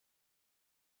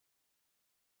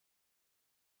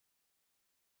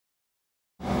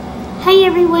Hi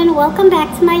everyone, welcome back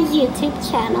to my YouTube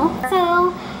channel.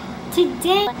 So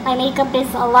today my makeup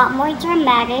is a lot more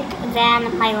dramatic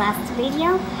than my last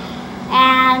video,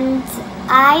 and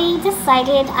I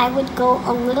decided I would go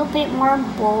a little bit more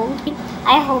bold.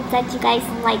 I hope that you guys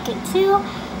like it too,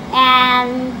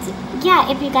 and yeah,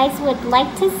 if you guys would like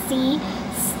to see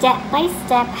step by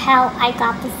step how I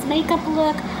got this makeup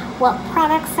look, what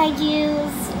products I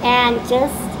use, and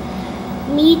just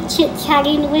me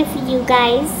chit-chatting with you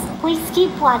guys, please keep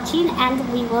watching and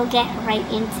we will get right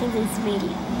into this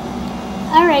video.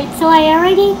 Alright, so I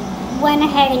already went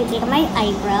ahead and did my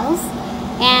eyebrows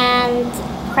and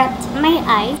prepped my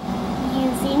eyes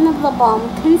using the balm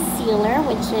concealer,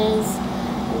 which is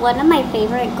one of my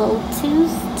favorite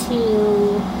go-tos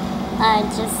to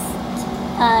just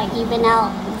even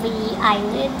out the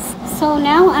eyelids. So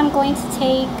now I'm going to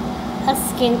take a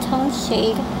skin tone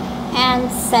shade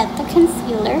and set the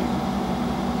concealer.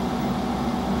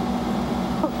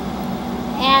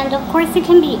 And of course it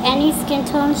can be any skin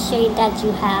tone shade that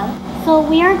you have. So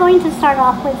we are going to start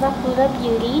off with the Huda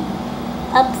Beauty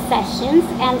Obsessions,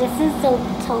 and this is the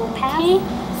Topaz.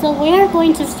 So we are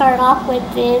going to start off with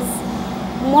this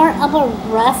more of a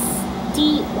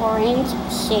rusty orange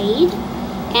shade,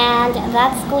 and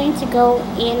that's going to go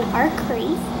in our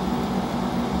crease.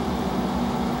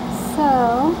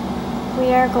 So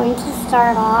we are going to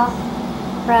start off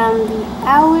from the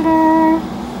outer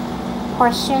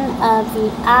portion of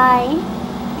the eye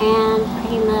and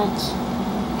pretty much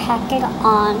pack it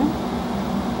on.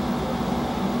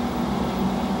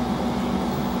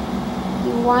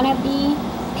 You want to be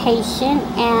patient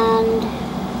and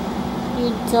you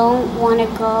don't want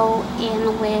to go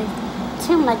in with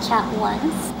too much at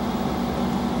once.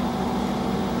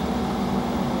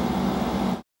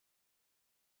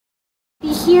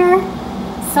 You hear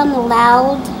some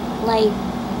loud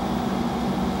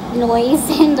noise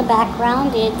in the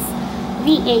background. It's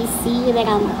the AC that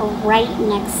I'm right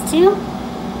next to,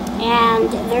 and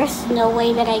there's no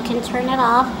way that I can turn it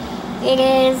off. It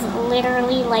is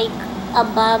literally like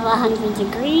above 100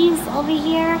 degrees over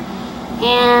here,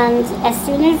 and as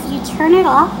soon as you turn it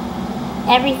off,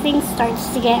 everything starts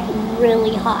to get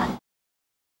really hot.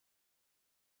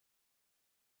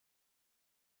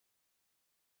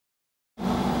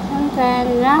 And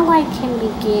then now I can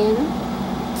begin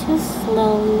to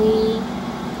slowly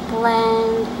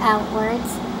blend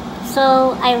outwards.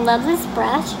 So I love this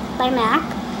brush by MAC.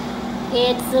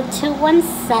 It's the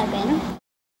 217.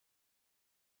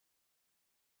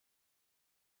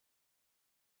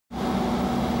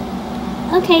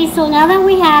 Okay, so now that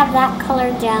we have that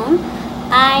color down,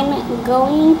 I'm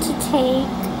going to take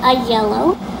a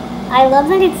yellow. I love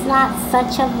that it's not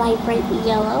such a vibrant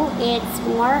yellow. It's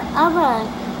more of a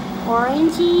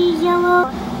orangey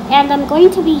yellow. And I'm going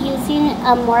to be using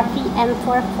a Morphe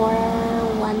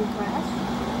M441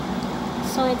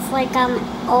 brush. So it's like I'm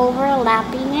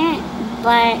overlapping it,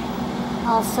 but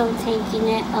also taking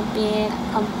it a bit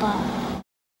above.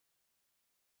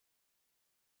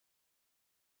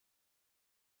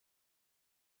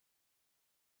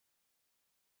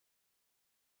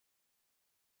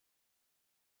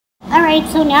 Alright,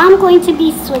 so now I'm going to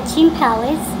be switching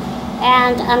palettes,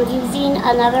 and I'm using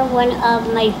another one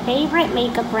of my favorite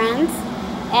makeup brands,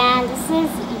 and this is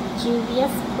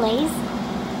Juvia's Place,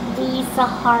 the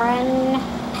Saharan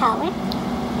palette,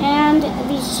 and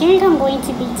the shade I'm going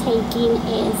to be taking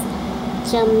is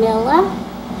Jamila,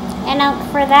 and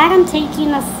for that I'm taking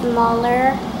a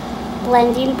smaller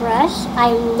blending brush.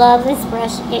 I love this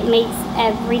brush. It makes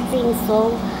everything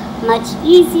so much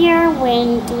easier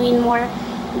when doing more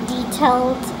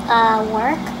detailed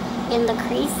work in the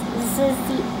crease. This is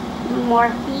the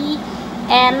Morphe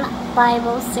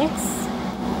M506.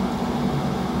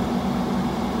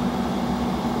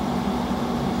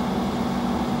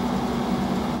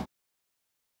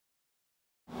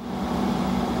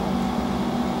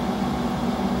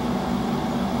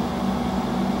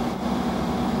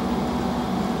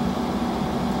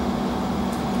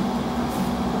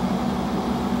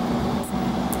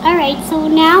 Alright, so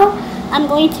now I'm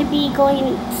going to be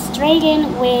going straight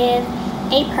in with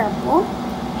a purple,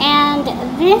 and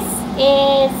this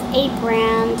is a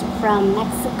brand from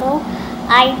Mexico.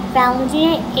 I found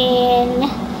it in,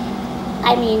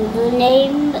 the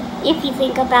name, if you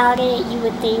think about it, you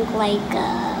would think like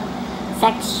a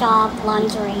sex shop,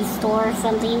 lingerie store or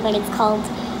something, but it's called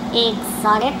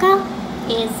Exotica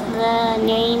is the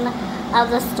name of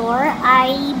the store.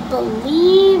 I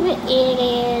believe it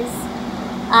is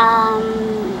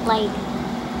like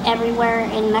everywhere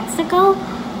in Mexico,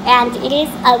 and it is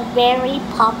a very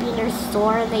popular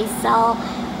store. They sell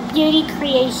beauty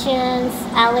creations,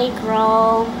 LA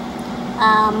Girl,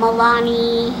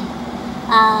 Milani,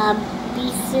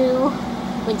 BISSU,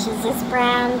 which is this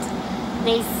brand.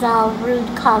 They sell Rude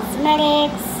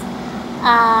Cosmetics,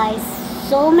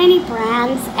 so many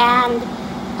brands and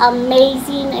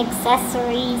amazing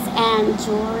accessories and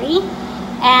jewelry.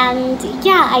 And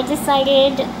yeah, I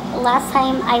decided last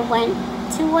time I went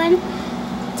to one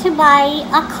to buy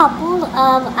a couple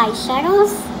of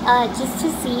eyeshadows just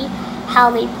to see how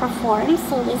they perform.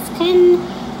 So this can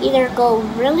either go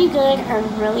really good or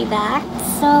really bad.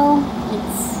 So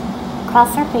let's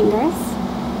cross our fingers.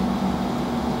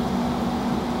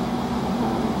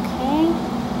 Okay,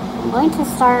 I'm going to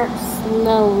start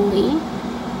slowly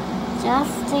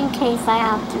just in case I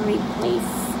have to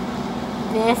replace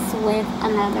this with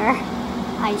another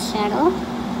eyeshadow.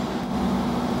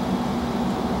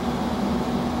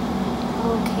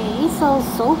 Okay,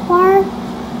 so far,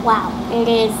 wow, it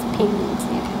is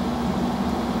pigmented.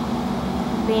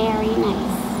 Very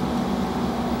nice.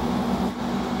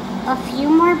 A few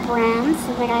more brands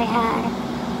that I had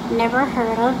never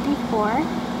heard of before,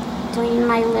 doing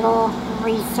my little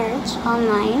research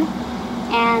online,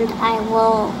 and I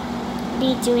will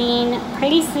be doing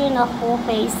pretty soon a full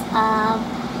face of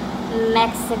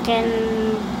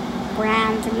Mexican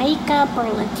brand makeup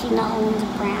or Latino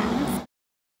owned brands.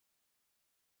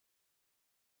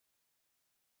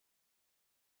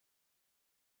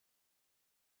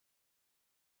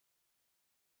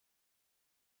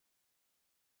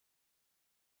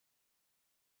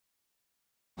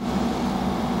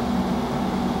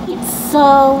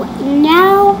 So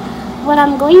now what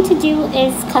I'm going to do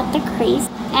is cut the crease,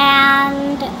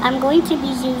 and I'm going to be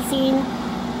using,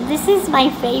 this is my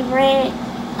favorite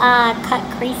cut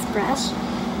crease brush,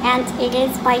 and it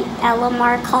is by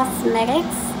Elamar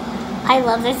Cosmetics. I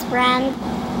love this brand.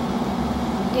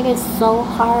 It is so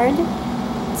hard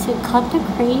to cut the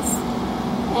crease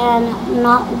and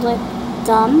not look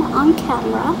dumb on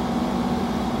camera.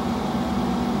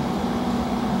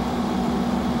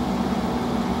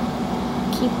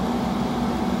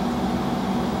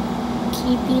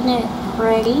 Keeping it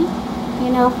pretty,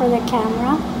 you know, for the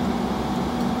camera.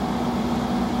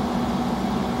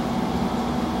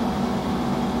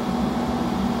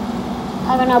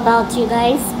 I don't know about you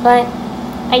guys, but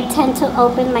I tend to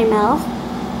open my mouth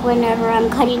whenever I'm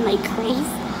cutting my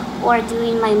crease or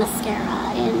doing my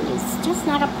mascara, and it's just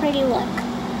not a pretty look.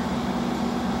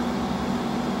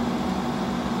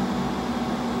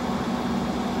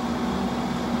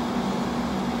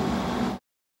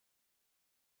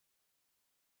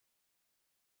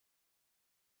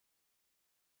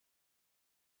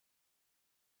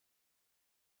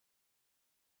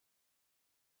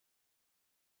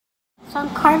 So I'm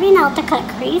carving out the cut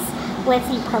crease with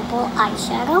the purple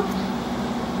eyeshadow.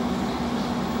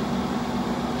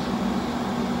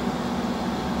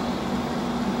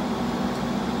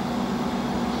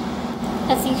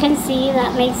 As you can see,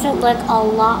 that makes it look a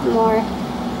lot more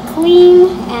clean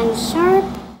and sharp.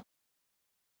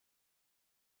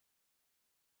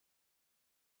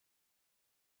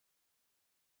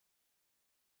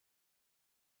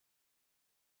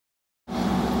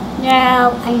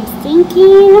 Now I'm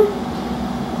thinking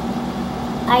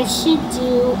I should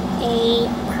do a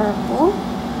purple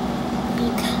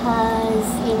because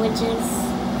it would just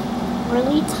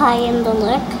really tie in the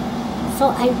look. So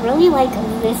I really like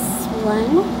this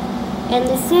one, and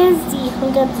this is the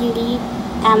Huda Beauty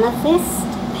Amethyst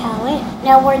palette.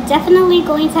 Now we're definitely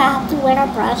going to have to wet our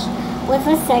brush with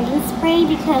a setting spray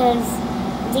because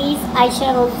these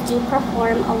eyeshadows do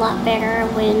perform a lot better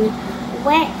when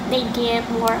wet. They give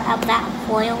more of that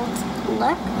foiled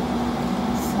look.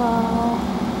 So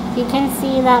you can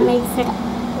see that makes it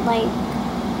like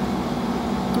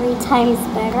 3 times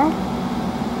better.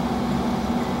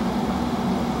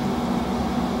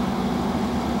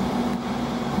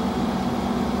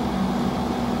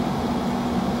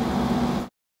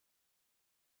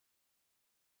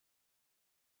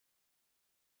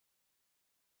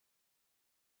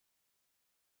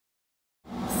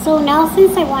 So now,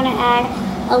 since I want to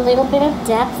add a little bit of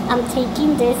depth, I'm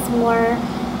taking this more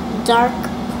dark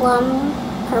plum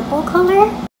purple color.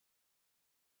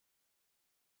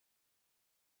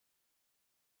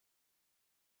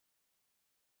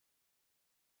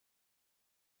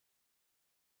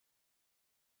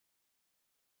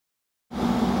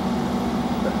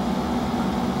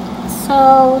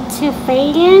 So to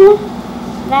fade in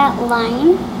that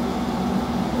line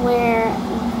where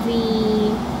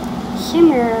the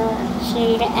shimmer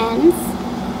shade ends,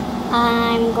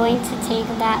 I'm going to take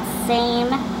that same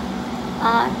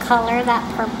color, that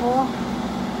purple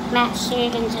matte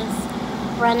shade, and just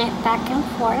run it back and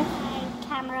forth. My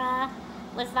camera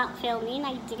was not filming,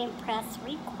 I didn't press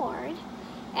record.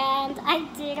 And I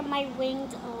did my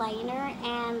winged liner,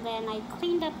 and then I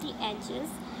cleaned up the edges.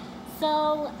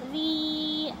 So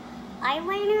the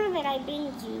eyeliner that I've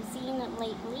been using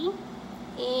lately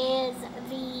is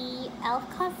the e.l.f.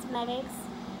 Cosmetics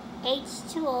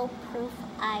H2O proof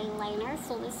eyeliner.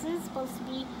 So this is supposed to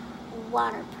be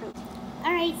waterproof.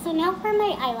 Alright, so now for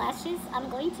my eyelashes, I'm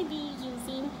going to be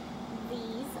using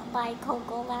these by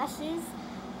Koko lashes,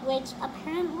 which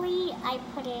apparently I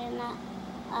put in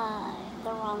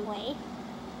the wrong way.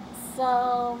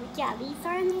 So yeah, these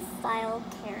are in the style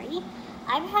Carry.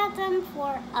 I've had them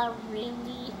for a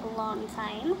really long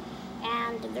time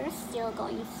and they're still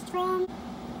going strong.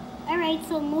 Alright,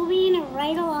 so moving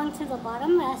right along to the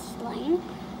bottom lash line,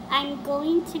 I'm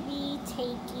going to be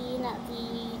taking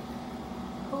the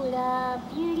Huda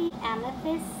Beauty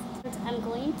Amethyst. I'm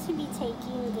going to be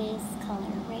taking this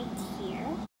color right here.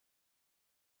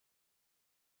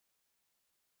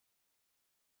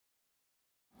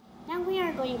 Now we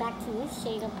are going back to this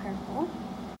shade of purple.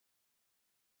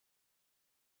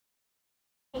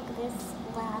 Take this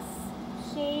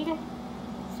last shade,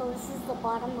 so this is the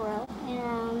bottom row,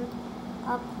 and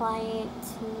apply it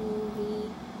to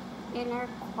the inner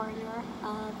corner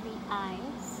of the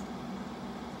eyes.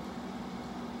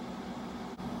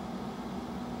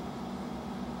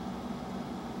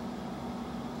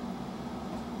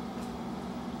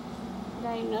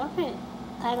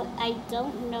 I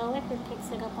don't know if it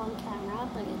picks it up on camera,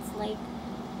 but it's like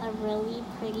a really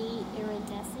pretty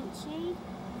iridescent shade.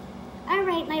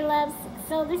 Alright, my loves,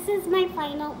 so this is my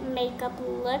final makeup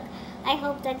look. I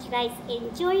hope that you guys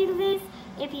enjoyed this.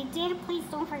 If you did, please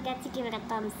don't forget to give it a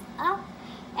thumbs up.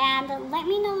 And let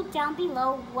me know down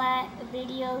below what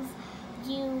videos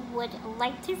you would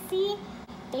like to see.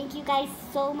 Thank you guys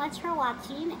so much for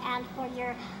watching and for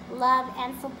your love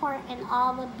and support and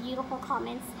all the beautiful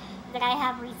comments that I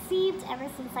have received ever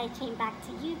since I came back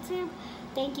to YouTube.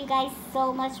 Thank you guys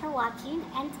so much for watching,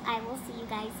 and I will see you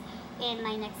guys in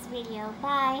my next video.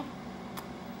 Bye!